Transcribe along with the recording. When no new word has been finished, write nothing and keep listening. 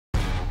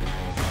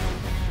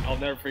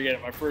never forget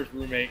it. My first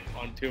roommate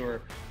on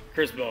tour,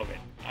 Chris Baumann.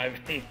 I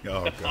mean,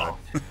 oh God,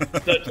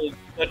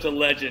 such a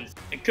legend.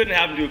 It couldn't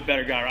happen to a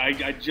better guy.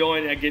 Right? I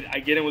join, I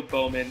get in with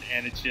Baumann,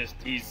 and it's just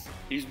he's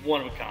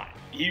one of a kind.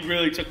 He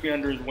really took me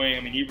under his wing.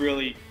 I mean, he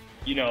really,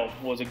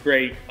 was a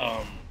great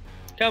kind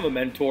of a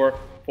mentor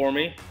for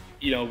me.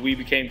 We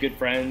became good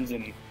friends.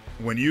 And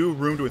when you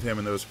roomed with him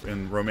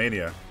in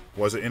Romania,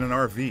 was it in an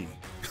RV?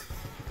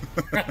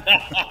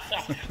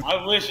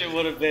 I wish it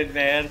would have been,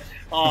 man.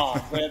 Oh,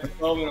 man, the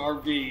Baumann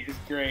RV is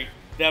great.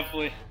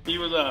 Definitely, he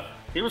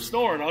was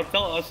snoring.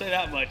 I'll say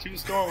that much. He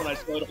was snoring when I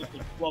showed up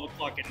at 12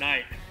 o'clock at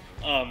night.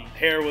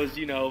 Hair was,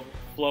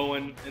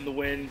 flowing in the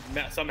wind.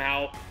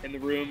 Somehow in the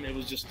room, it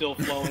was just still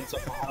flowing.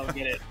 Somehow I don't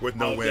get it. With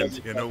no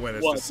wind. No wind.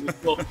 It was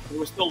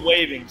still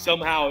waving.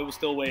 Somehow it was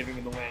still waving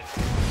in the wind.